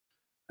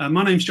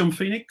My name's John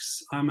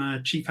Phenix. I'm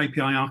a Chief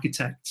API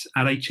Architect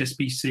at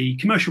HSBC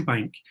Commercial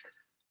Bank.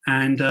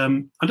 And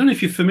I don't know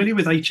if you're familiar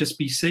with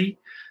HSBC.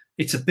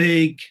 It's a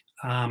big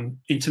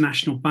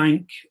international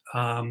bank.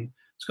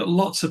 It's got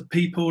lots of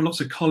people, lots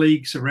of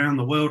colleagues around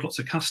the world, lots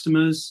of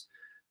customers.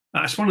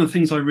 It's one of the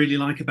things I really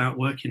like about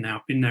working now.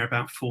 I've been there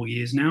about 4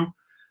 years now.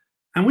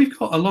 And we've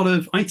got a lot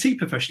of IT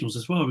professionals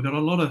as well. We've got a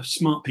lot of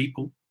smart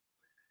people.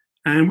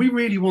 And we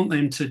really want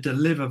them to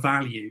deliver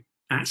value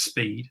at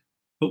speed,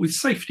 but with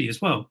safety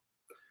as well.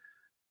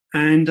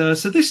 And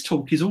so this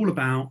talk is all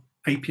about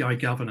API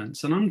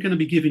governance. And I'm going to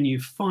be giving you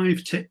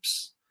 5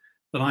 tips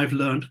that I've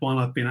learned while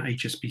I've been at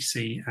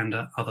HSBC and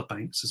at other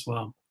banks as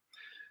well.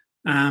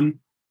 And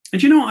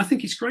you know what? I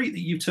think it's great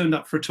that you've turned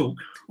up for a talk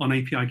on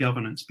API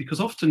governance, because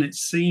often it's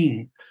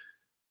seen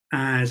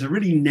as a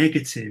really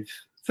negative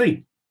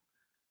thing.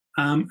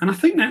 And I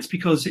think that's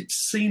because it's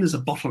seen as a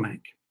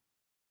bottleneck.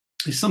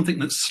 It's something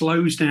that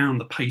slows down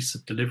the pace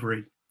of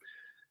delivery.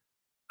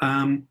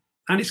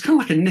 And it's kind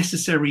of like a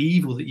necessary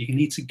evil that you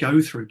need to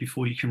go through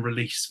before you can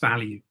release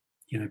value,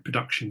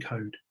 production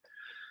code.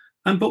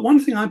 But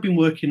one thing I've been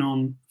working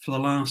on for the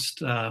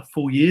last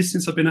 4 years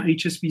since I've been at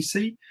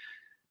HSBC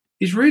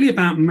is really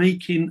about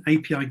making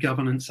API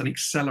governance an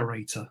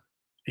accelerator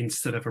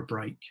instead of a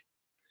brake.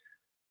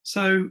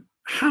 So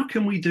how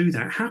can we do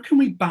that? How can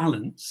we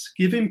balance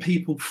giving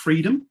people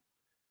freedom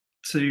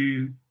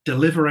to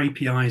deliver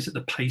APIs at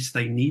the pace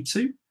they need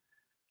to,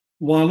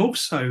 while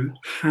also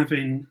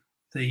having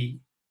the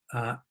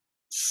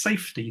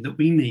safety that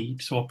we need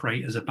to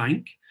operate as a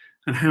bank,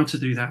 and how to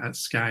do that at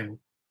scale?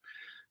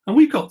 And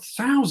we've got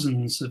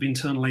thousands of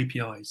internal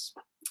APIs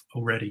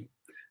already,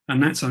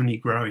 and that's only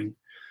growing.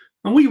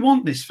 And we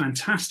want this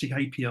fantastic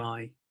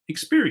API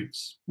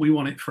experience. We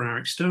want it for our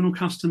external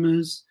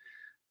customers,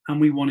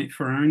 and we want it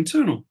for our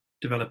internal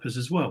developers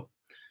as well.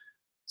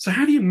 So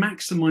how do you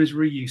maximize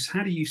reuse?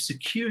 How do you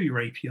secure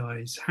your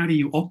APIs? How do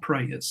you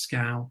operate at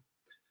scale?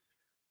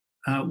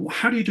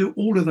 How do you do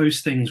all of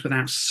those things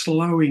without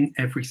slowing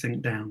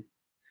everything down?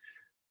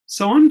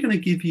 So I'm going to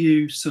give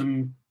you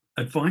some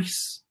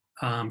advice,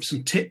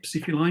 some tips,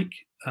 if you like,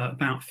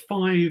 about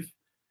 5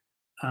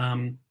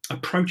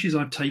 approaches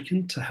I've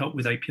taken to help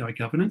with API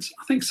governance.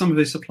 I think some of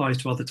this applies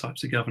to other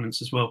types of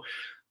governance as well.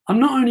 I'm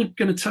not only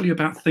going to tell you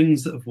about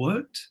things that have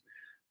worked,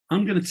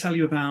 I'm going to tell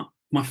you about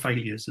my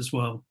failures as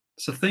well.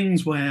 So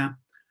things where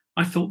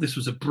I thought this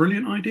was a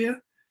brilliant idea,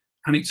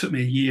 and it took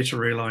me a year to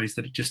realize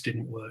that it just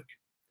didn't work.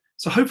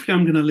 So hopefully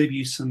I'm going to leave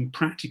you some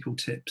practical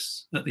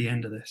tips at the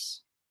end of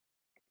this.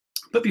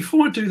 But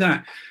before I do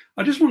that,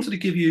 I just wanted to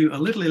give you a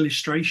little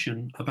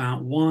illustration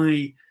about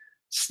why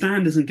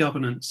standards and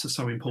governance are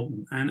so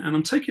important. And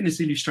I'm taking this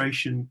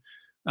illustration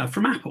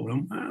from Apple.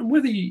 And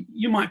whether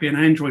you might be an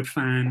Android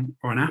fan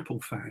or an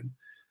Apple fan,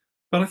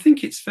 but I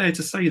think it's fair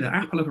to say that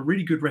Apple have a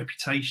really good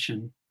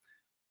reputation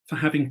for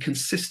having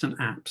consistent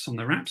apps on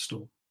their App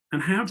Store.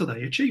 And how do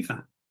they achieve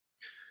that?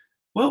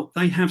 Well,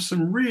 they have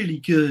some really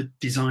good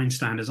design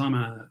standards. I'm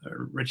a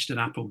registered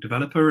Apple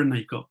developer, and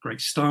they've got great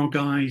style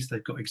guides.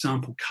 They've got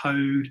example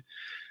code.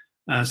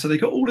 So they've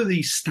got all of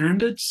these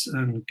standards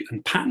and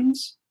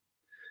patterns.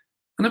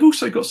 And they've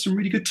also got some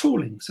really good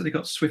tooling. So they've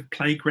got Swift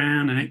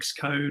Playground and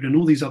Xcode and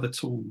all these other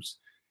tools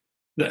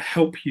that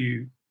help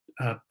you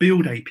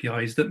build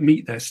APIs that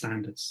meet their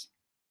standards.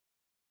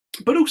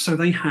 But also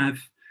they have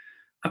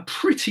a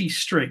pretty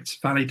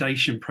strict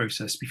validation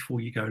process before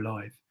you go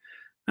live.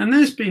 And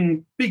there's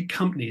been big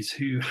companies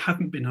who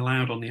haven't been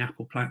allowed on the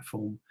Apple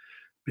platform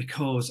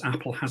because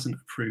Apple hasn't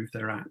approved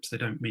their apps. They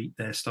don't meet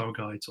their style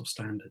guides or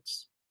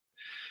standards.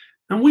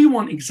 And we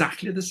want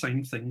exactly the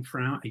same thing for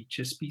our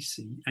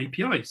HSBC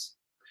APIs.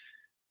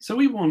 So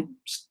we want,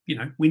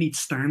 we need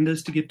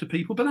standards to give to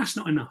people, but that's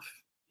not enough.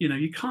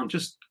 You can't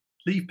just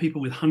leave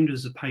people with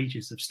hundreds of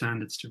pages of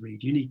standards to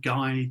read. You need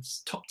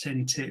guides, top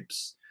 10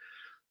 tips,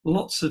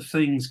 lots of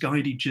things,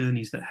 guided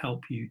journeys that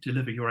help you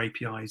deliver your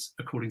APIs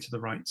according to the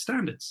right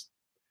standards.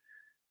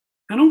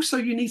 And also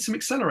you need some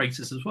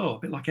accelerators as well, a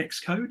bit like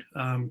Xcode.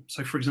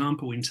 So for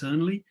example,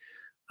 internally,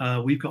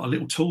 we've got a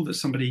little tool that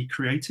somebody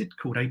created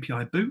called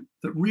API Boot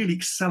that really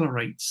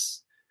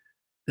accelerates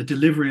the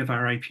delivery of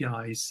our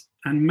APIs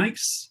and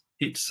makes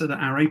it so that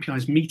our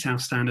APIs meet our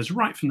standards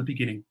right from the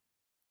beginning.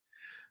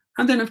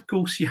 And then of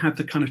course you have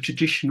the kind of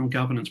traditional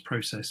governance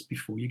process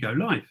before you go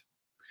live.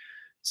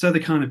 So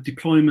the kind of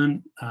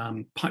deployment,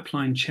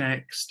 pipeline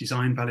checks,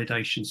 design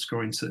validation,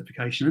 scoring,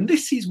 certification. And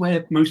this is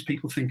where most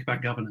people think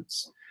about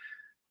governance.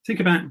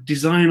 Think about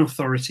design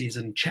authorities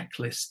and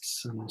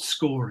checklists and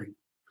scoring.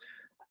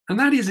 And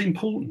that is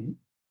important,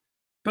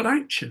 but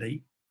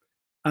actually,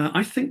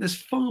 I think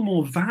there's far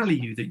more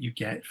value that you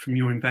get from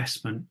your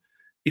investment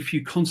if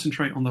you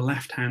concentrate on the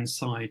left-hand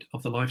side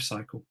of the life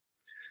cycle.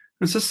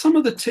 And so some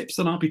of the tips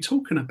that I'll be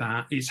talking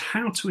about is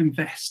how to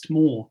invest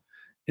more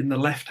in the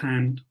left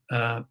hand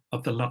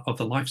of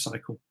the life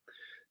cycle,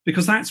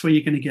 because that's where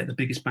you're going to get the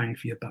biggest bang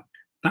for your buck.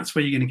 That's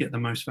where you're going to get the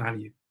most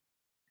value.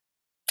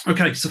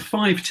 Okay, so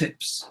 5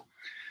 tips.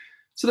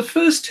 So the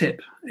first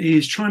tip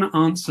is trying to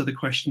answer the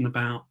question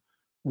about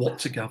what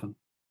to govern.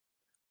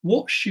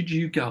 what should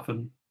you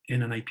govern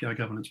in an API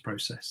governance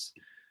process?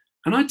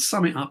 And I'd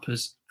sum it up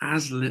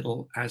as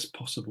little as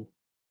possible.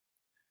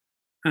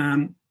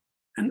 And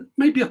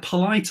maybe a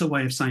politer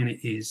way of saying it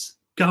is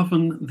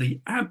govern the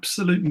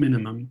absolute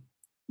minimum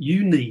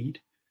you need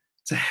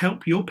to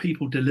help your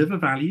people deliver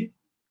value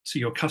to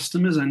your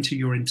customers and to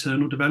your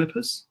internal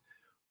developers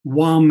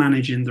while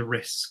managing the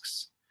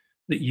risks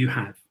that you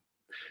have.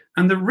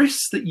 And the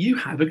risks that you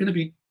have are going to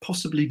be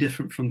possibly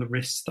different from the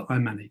risks that I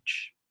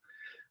manage.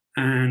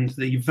 And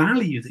the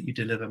value that you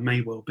deliver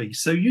may well be.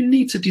 So you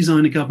need to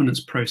design a governance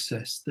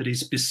process that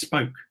is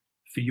bespoke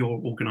for your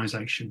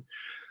organization.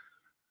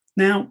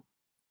 Now,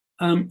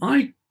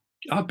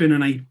 I've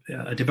been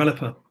a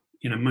developer,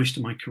 most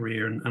of my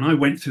career, and I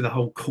went through the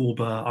whole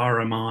Corba,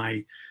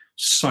 RMI,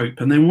 SOAP,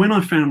 and then when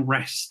I found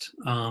REST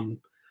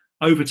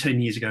over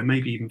 10 years ago,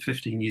 maybe even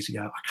 15 years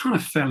ago, I kind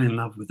of fell in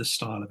love with the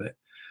style of it,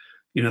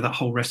 that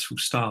whole RESTful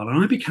style,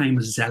 and I became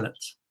a zealot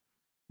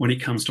when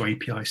it comes to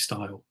API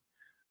style.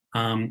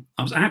 I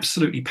was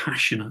absolutely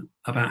passionate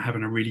about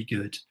having a really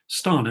good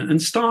style,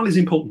 and style is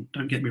important,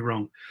 don't get me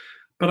wrong,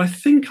 but I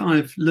think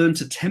I've learned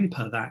to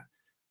temper that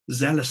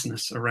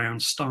zealousness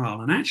around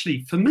style. And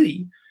actually, for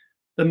me,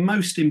 the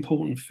most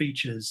important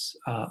features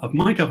of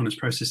my governance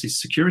process is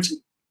security,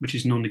 which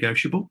is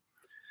non-negotiable,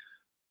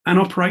 and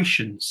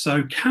operations.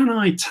 So can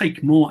I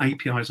take more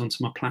APIs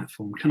onto my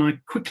platform? Can I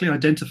quickly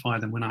identify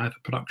them when I have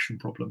a production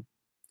problem?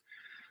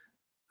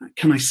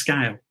 Can I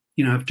scale?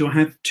 Do I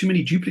have too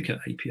many duplicate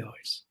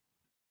APIs?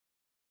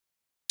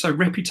 So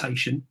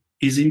reputation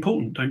is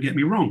important, don't get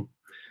me wrong,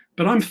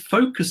 but I'm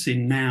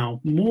focusing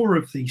now more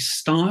of the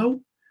style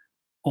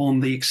on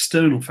the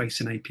external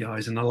facing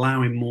APIs and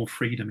allowing more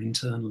freedom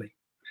internally.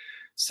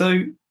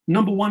 So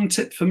number one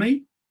tip for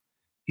me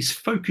is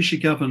focus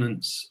your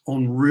governance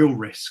on real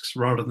risks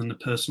rather than the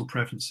personal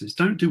preferences.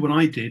 Don't do what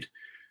I did,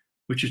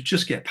 which is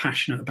just get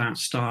passionate about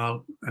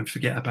style and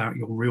forget about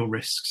your real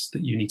risks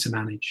that you need to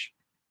manage.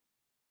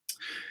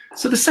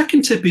 So the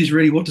second tip is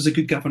really, what does a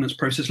good governance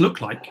process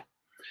look like?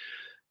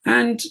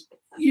 And,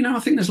 I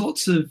think there's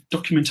lots of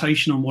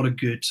documentation on what a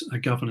good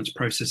governance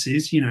process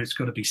is. It's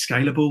got to be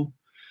scalable,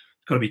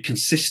 it's got to be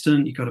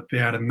consistent, you've got to be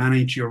able to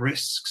manage your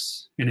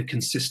risks in a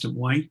consistent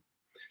way.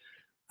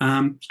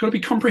 It's got to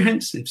be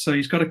comprehensive, so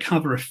it's got to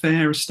cover a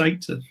fair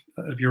estate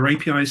of your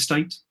API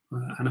estate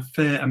and a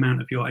fair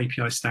amount of your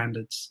API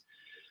standards.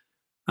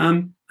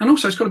 And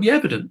also it's got to be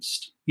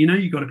evidenced.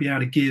 You've got to be able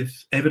to give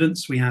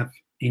evidence. We have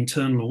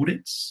internal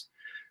audits.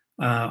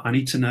 I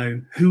need to know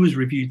who has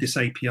reviewed this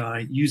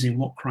API, using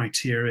what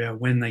criteria,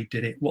 when they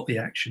did it, what the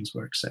actions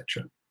were,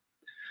 etc.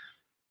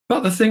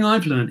 But the thing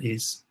I've learned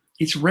is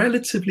it's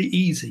relatively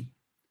easy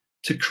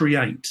to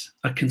create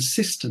a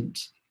consistent,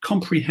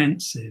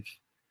 comprehensive,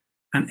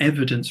 and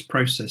evidence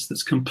process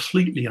that's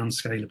completely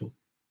unscalable.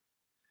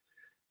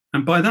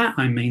 And by that,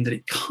 I mean that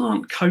it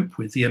can't cope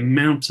with the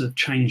amount of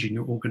change in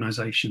your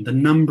organization, the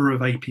number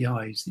of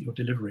APIs that you're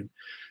delivering.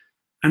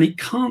 And it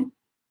can't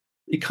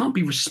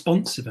be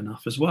responsive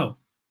enough as well.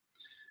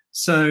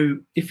 So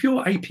if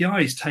your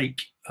APIs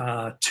take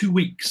 2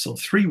 weeks or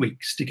 3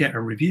 weeks to get a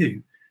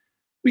review,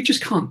 we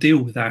just can't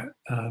deal with that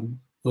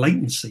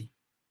latency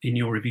in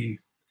your review.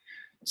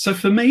 So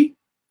for me,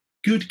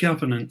 good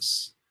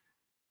governance,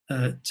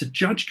 to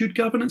judge good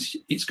governance,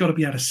 it's got to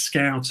be able to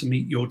scale to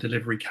meet your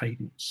delivery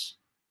cadence.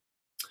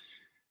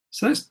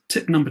 So that's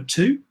tip number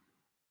 2.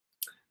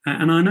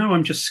 And I know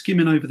I'm just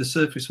skimming over the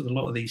surface with a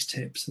lot of these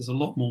tips. There's a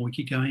lot more we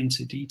could go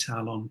into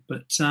detail on,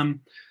 but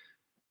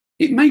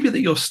it may be that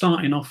you're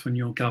starting off in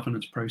your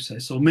governance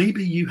process, or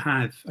maybe you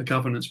have a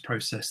governance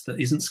process that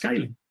isn't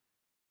scaling.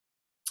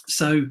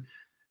 So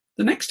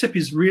the next tip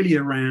is really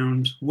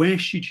around, where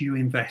should you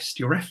invest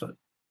your effort?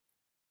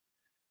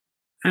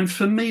 And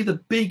for me,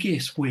 the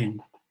biggest win,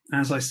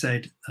 as I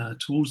said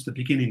towards the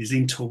beginning, is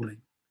in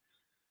tooling.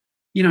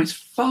 It's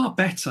far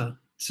better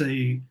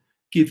to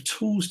give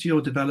tools to your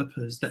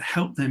developers that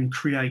help them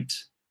create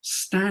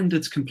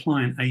standards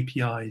compliant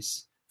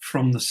APIs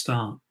from the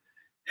start.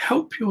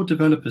 Help your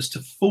developers to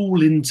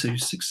fall into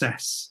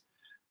success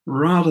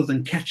rather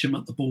than catch them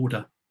at the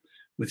border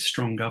with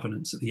strong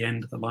governance at the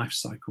end of the life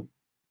cycle.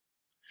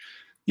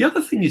 The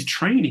other thing is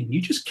training.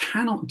 You just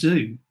cannot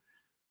do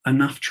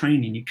enough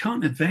training. You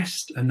can't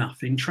invest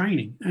enough in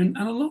training. And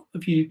a lot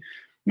of you,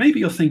 maybe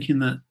you're thinking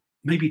that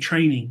maybe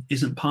training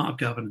isn't part of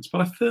governance,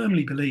 but I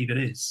firmly believe it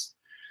is.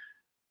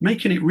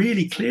 Making it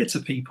really clear to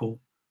people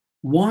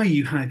why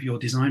you have your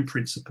design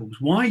principles,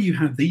 why you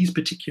have these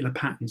particular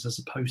patterns as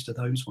opposed to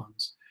those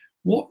ones.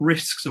 What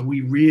risks are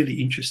we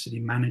really interested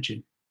in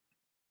managing?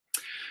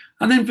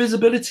 And then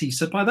visibility.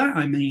 So by that,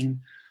 I mean,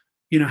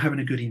 having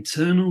a good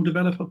internal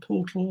developer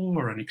portal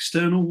or an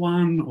external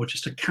one, or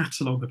just a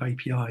catalog of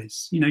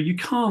APIs. You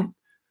can't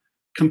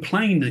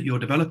complain that your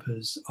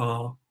developers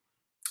are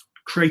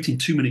creating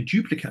too many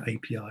duplicate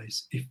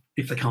APIs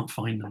if they can't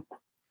find them.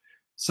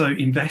 So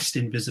invest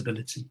in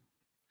visibility.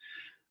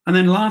 And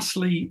then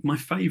lastly, my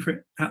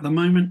favorite at the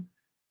moment,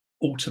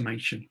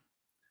 automation.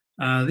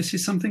 This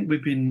is something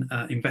we've been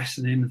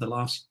investing in the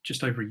last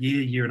just over a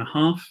year and a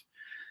half.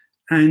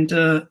 And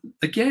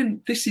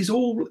again, this is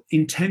all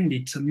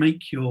intended to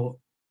make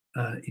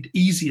it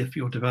easier for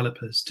your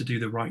developers to do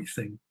the right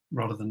thing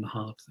rather than the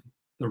hard thing,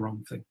 the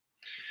wrong thing.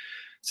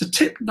 So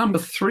tip number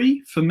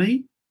 3 for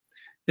me,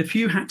 if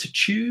you had to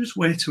choose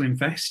where to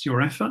invest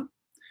your effort,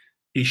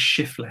 is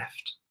shift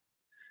left.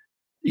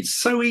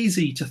 It's so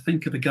easy to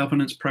think of a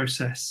governance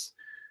process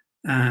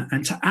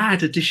and to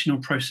add additional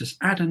process,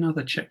 add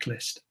another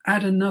checklist,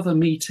 add another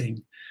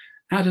meeting,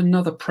 add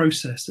another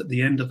process at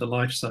the end of the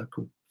life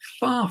cycle.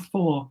 Far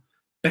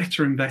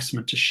better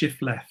investment to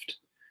shift left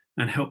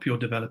and help your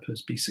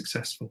developers be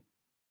successful.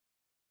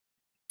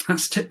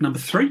 That's tip number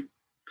 3.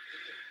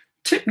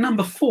 Tip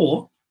number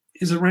 4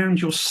 is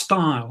around your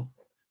style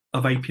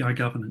of API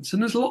governance.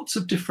 And there's lots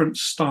of different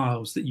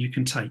styles that you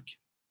can take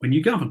when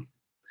you govern.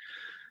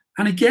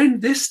 And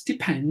again, this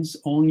depends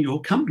on your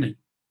company,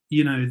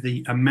 you know,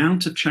 the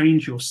amount of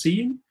change you're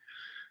seeing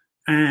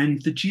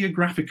and the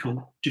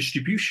geographical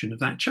distribution of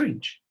that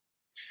change.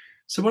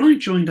 So when I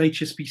joined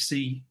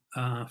HSBC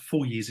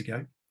 4 years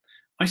ago,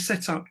 I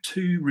set up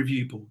 2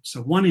 review boards.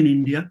 So one in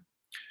India,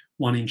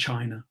 one in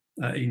China,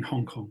 in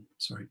Hong Kong,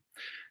 sorry.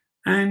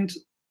 And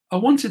I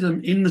wanted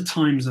them in the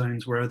time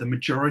zones where the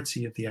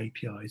majority of the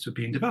APIs were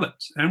being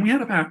developed. And we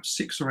had about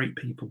 6 or 8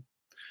 people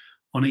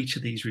on each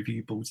of these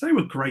review boards. They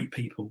were great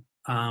people.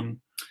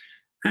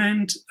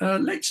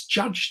 Let's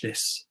judge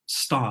this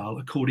style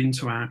according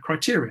to our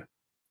criteria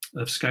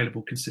of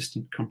scalable,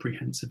 consistent,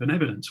 comprehensive, and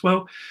evidence.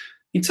 Well,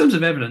 in terms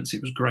of evidence,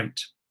 it was great.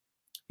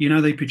 You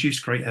know, they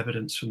produced great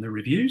evidence from the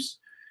reviews,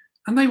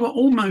 and they were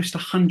almost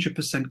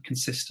 100%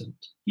 consistent.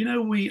 You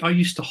know, I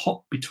used to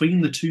hop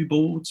between the 2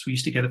 boards. We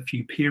used to get a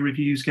few peer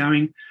reviews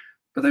going,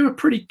 but they were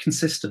pretty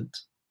consistent.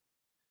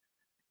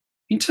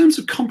 In terms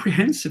of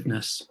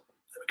comprehensiveness,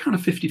 they were kind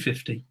of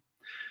 50-50.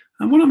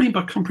 And what I mean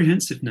by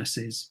comprehensiveness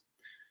is,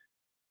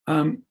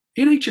 in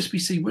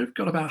HSBC, we've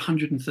got about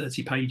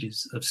 130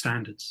 pages of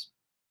standards.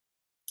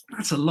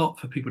 That's a lot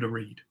for people to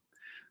read.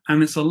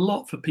 And it's a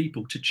lot for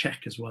people to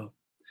check as well.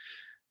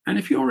 And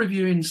if you're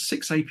reviewing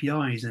 6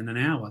 APIs in an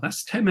hour,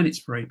 that's 10 minutes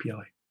per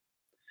API.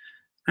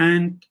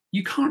 And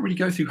you can't really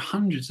go through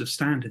hundreds of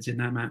standards in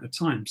that amount of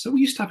time. So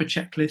we used to have a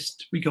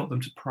checklist. We got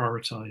them to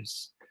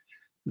prioritize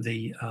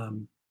the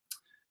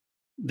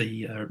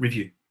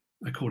review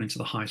according to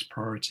the highest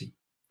priority.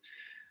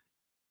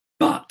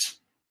 But,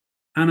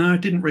 and I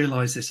didn't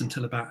realize this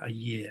until about a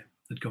year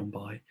had gone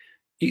by,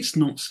 it's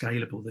not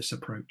scalable, this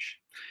approach.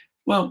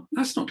 Well,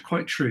 that's not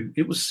quite true.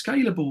 It was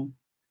scalable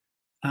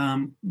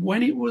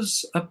when it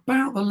was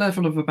about the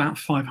level of about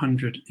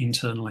 500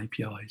 internal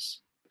APIs.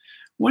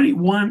 When it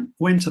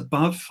went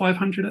above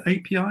 500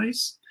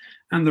 APIs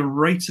and the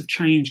rate of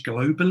change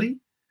globally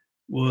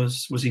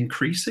was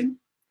increasing,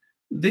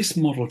 this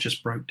model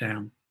just broke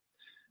down.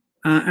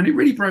 And it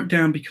really broke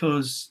down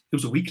because it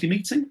was a weekly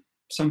meeting.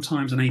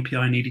 Sometimes an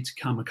API needed to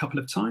come a couple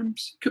of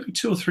times. It could be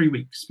 2 or 3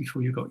 weeks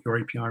before you got your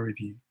API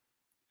review.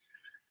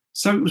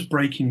 So it was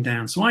breaking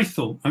down. So I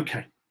thought,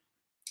 okay,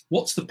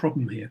 what's the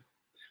problem here?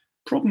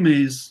 Problem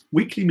is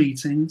weekly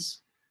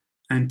meetings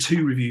and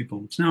 2 review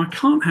boards. Now I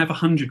can't have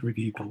 100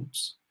 review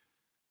boards.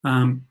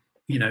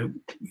 We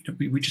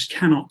just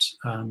cannot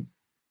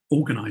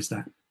organize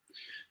that.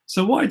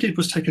 So what I did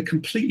was take a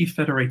completely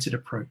federated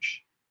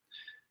approach.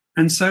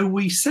 And so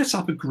we set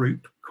up a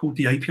group called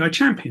the API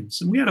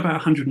Champions. And we had about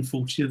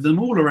 140 of them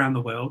all around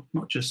the world,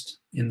 not just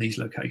in these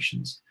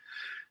locations.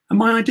 And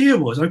my idea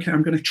was, okay,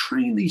 I'm going to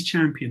train these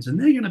champions and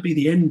they're going to be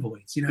the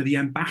envoys, you know, the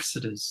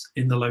ambassadors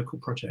in the local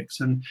projects.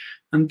 And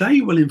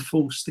they will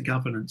enforce the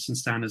governance and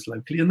standards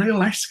locally, and they'll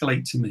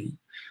escalate to me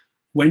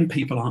when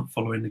people aren't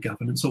following the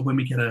governance or when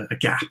we get a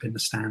gap in the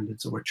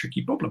standards or a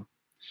tricky problem.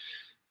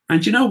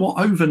 And you know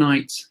what?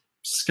 Overnight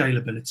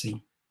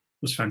scalability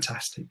was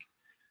fantastic.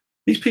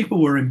 These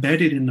people were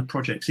embedded in the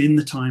projects in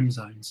the time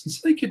zones, and so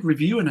they could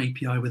review an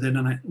API within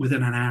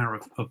an hour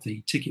of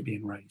the ticket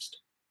being raised.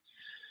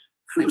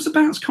 And it was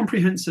about as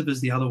comprehensive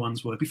as the other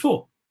ones were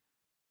before.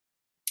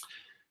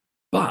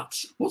 But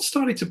what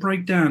started to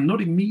break down,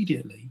 not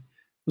immediately,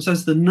 was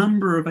as the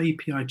number of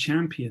API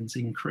champions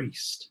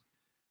increased,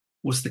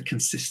 was the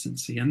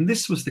consistency. And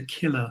this was the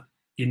killer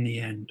in the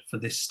end for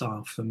this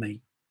style for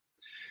me.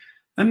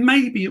 And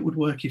maybe it would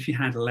work if you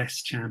had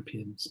less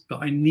champions,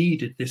 but I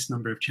needed this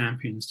number of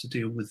champions to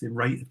deal with the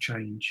rate of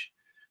change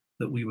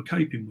that we were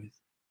coping with.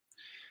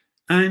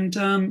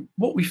 And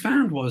what we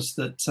found was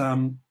that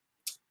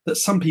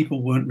some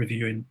people weren't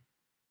reviewing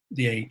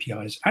the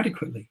APIs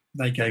adequately.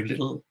 They gave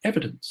little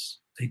evidence.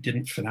 They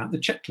didn't fill out the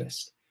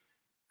checklist.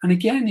 And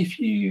again, if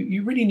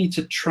you really need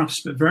to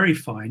trust but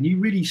verify, and you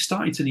really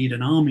started to need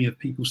an army of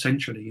people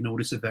centrally in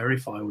order to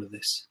verify all of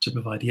this to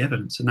provide the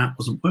evidence, and that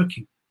wasn't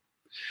working.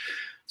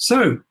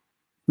 So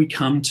we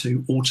come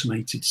to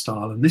automated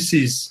style, and this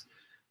is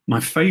my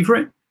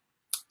favorite.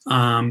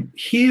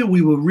 Here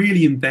we were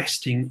really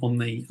investing on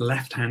the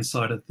left-hand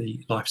side of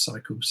the life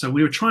cycle. So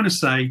we were trying to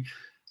say,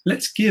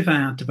 let's give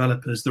our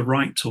developers the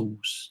right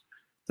tools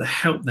that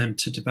help them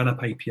to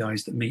develop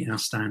APIs that meet our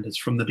standards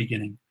from the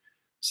beginning,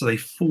 so they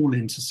fall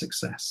into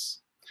success.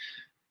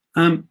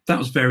 That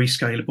was very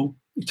scalable.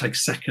 It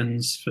takes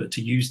seconds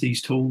to use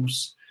these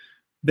tools.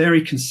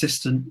 Very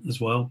consistent as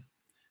well,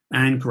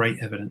 and great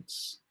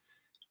evidence.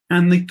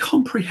 And the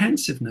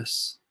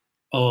comprehensiveness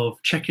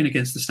of checking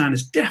against the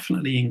standards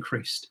definitely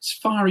increased. It's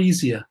far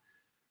easier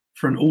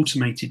for an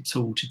automated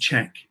tool to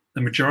check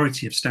the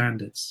majority of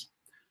standards.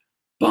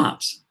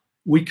 But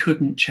we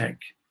couldn't check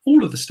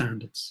all of the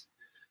standards.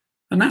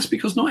 And that's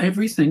because not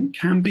everything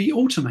can be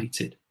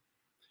automated.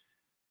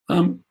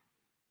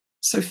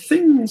 So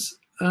things,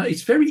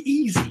 it's very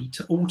easy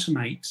to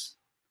automate.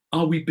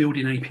 Are we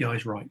building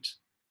APIs right?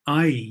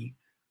 i.e.,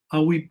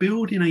 are we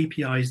building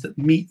APIs that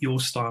meet your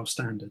style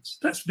standards?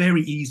 That's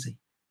very easy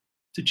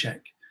to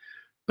check.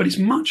 But it's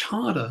much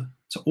harder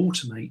to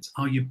automate.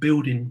 Are you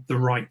building the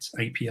right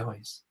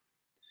APIs?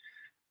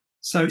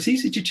 So it's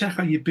easy to check,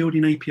 are you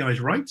building APIs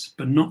right,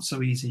 but not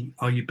so easy,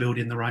 are you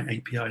building the right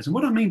APIs? And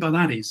what I mean by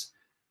that is,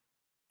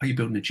 are you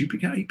building a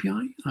duplicate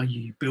API? Are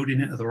you building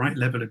it at the right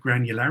level of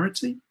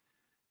granularity?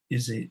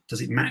 Does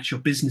it match your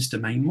business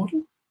domain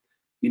model?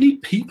 You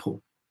need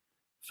people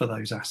for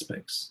those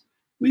aspects.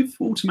 We've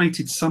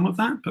automated some of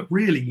that, but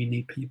really you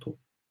need people.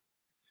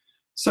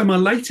 So my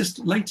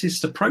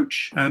latest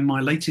approach and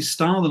my latest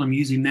style that I'm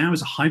using now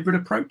is a hybrid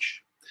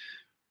approach,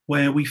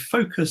 where we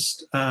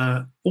focused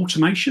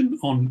automation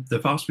on the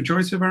vast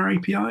majority of our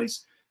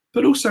APIs,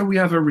 but also we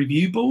have a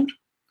review board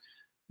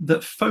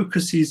that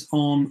focuses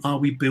on, are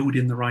we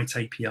building the right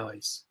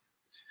APIs?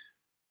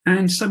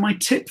 And so my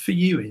tip for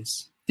you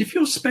is, if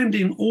you're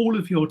spending all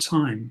of your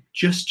time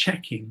just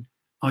checking,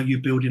 are you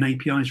building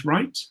APIs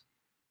right?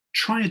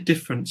 Try a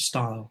different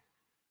style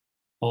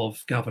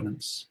of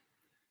governance,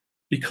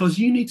 because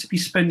you need to be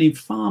spending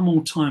far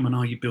more time on,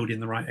 are you building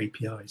the right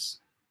APIs?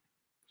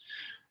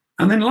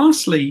 And then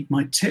lastly,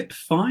 my tip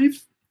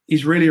 5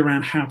 is really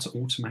around how to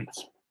automate.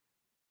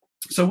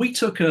 So we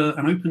took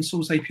an open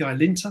source API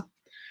linter,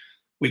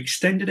 we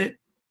extended it,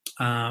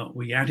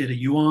 we added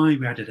a UI,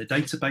 we added a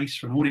database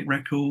for an audit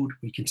record,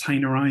 we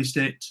containerized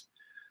it.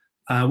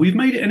 We've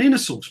made it an inner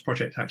source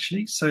project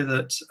actually, so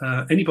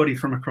that anybody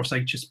from across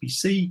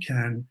HSBC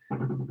can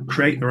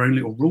create their own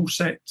little rule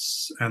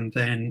sets, and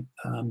then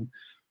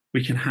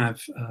we can have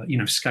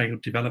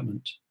scaled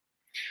development.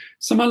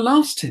 So my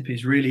last tip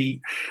is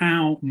really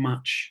how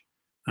much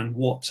and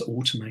what to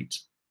automate.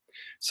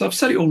 So I've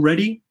said it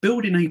already,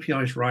 building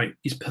APIs right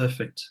is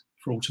perfect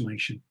for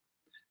automation.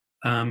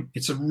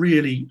 It's a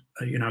really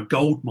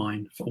gold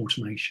mine for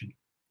automation.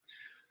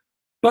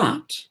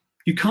 But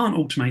you can't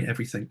automate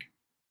everything,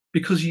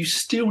 because you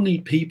still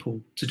need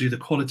people to do the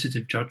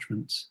qualitative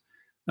judgments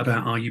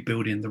about, are you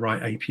building the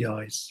right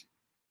APIs?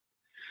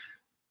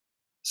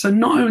 So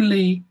not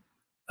only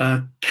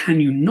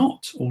can you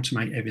not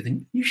automate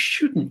everything, you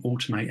shouldn't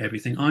automate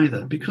everything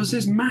either, because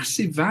there's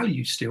massive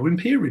value still in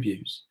peer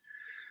reviews.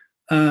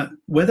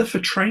 Whether for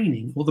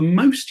training, or the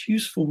most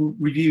useful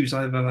reviews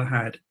I've ever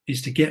had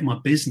is to get my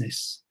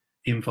business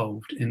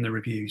involved in the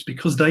reviews,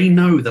 because they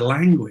know the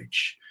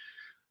language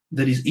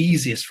that is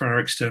easiest for our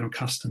external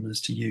customers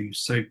to use.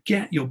 So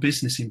get your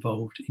business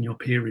involved in your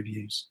peer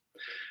reviews.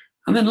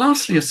 And then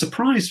lastly, a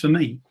surprise for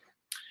me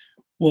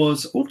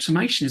was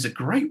automation is a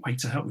great way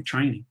to help with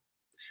training.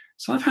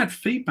 So I've had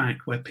feedback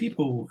where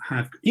people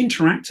have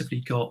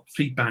interactively got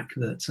feedback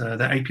that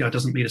their API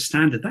doesn't meet a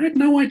standard. They had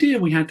no idea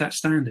we had that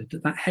standard,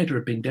 that header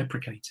had been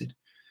deprecated.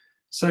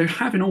 So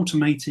having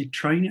automated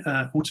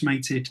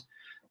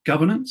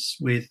governance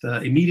with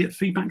immediate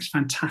feedback is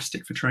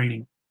fantastic for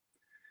training.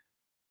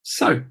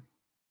 So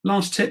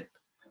last tip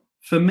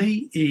for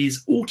me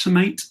is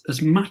automate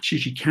as much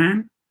as you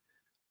can,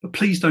 but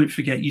please don't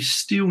forget you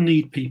still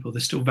need people.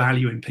 There's still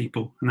value in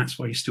people, and that's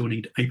why you still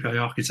need API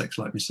architects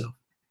like myself.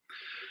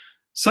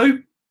 So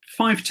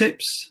 5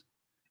 tips: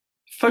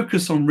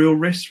 focus on real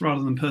risks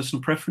rather than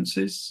personal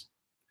preferences.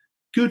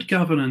 Good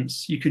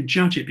governance, you can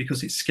judge it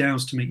because it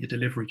scales to meet your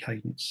delivery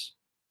cadence.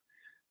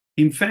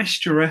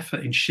 Invest your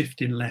effort in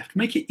shifting left.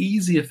 Make it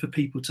easier for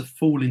people to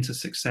fall into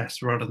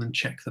success rather than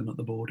check them at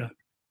the border.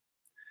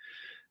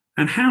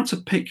 And how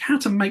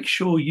to make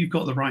sure you've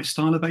got the right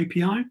style of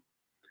API. Are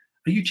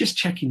you just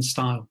checking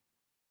style?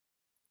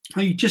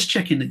 Are you just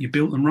checking that you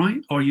built them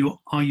right? Or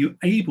are you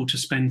able to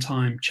spend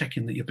time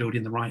checking that you're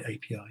building the right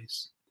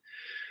APIs?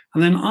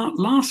 And then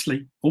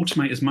lastly,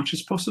 automate as much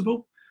as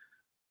possible,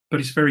 but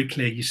it's very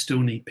clear you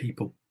still need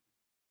people.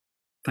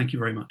 Thank you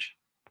very much.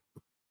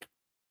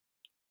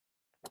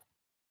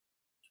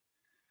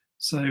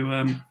 So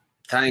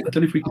I don't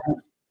know if we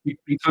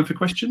have time for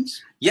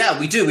questions. Yeah,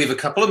 we do. We have a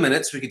couple of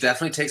minutes. We could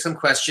definitely take some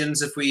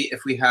questions if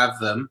we have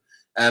them.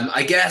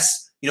 I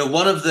guess,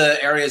 one of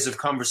the areas of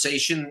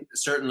conversation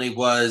certainly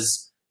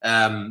was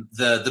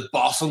the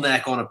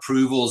bottleneck on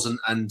approvals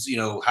and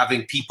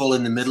having people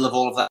in the middle of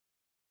all of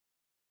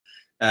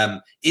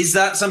that. Is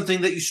that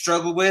something that you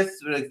struggle with?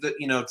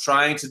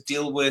 Trying to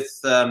deal with,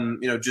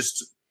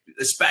 just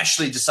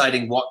especially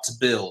deciding what to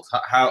build?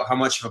 How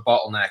much of a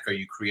bottleneck are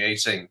you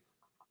creating?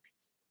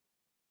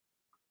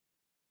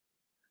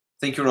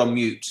 I think you're on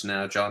mute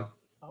now, John.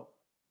 Oh,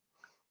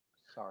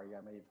 sorry.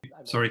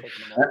 Sorry.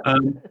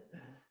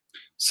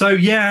 So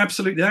yeah,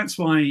 absolutely. That's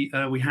why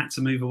we had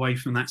to move away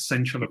from that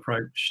central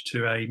approach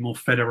to a more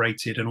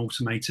federated and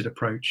automated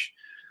approach.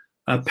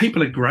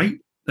 People are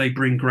great. They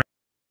bring great.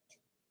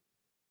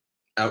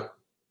 Oh,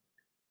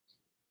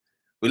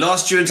 we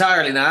lost you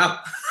entirely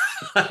now.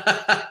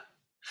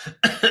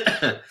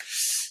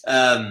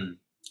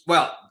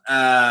 Well,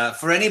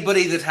 for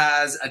anybody that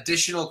has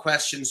additional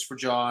questions for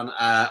John,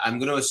 I'm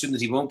going to assume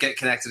that he won't get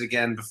connected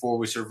again before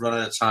we sort of run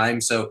out of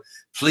time. So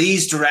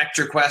please direct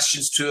your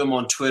questions to him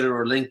on Twitter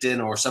or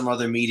LinkedIn or some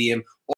other medium.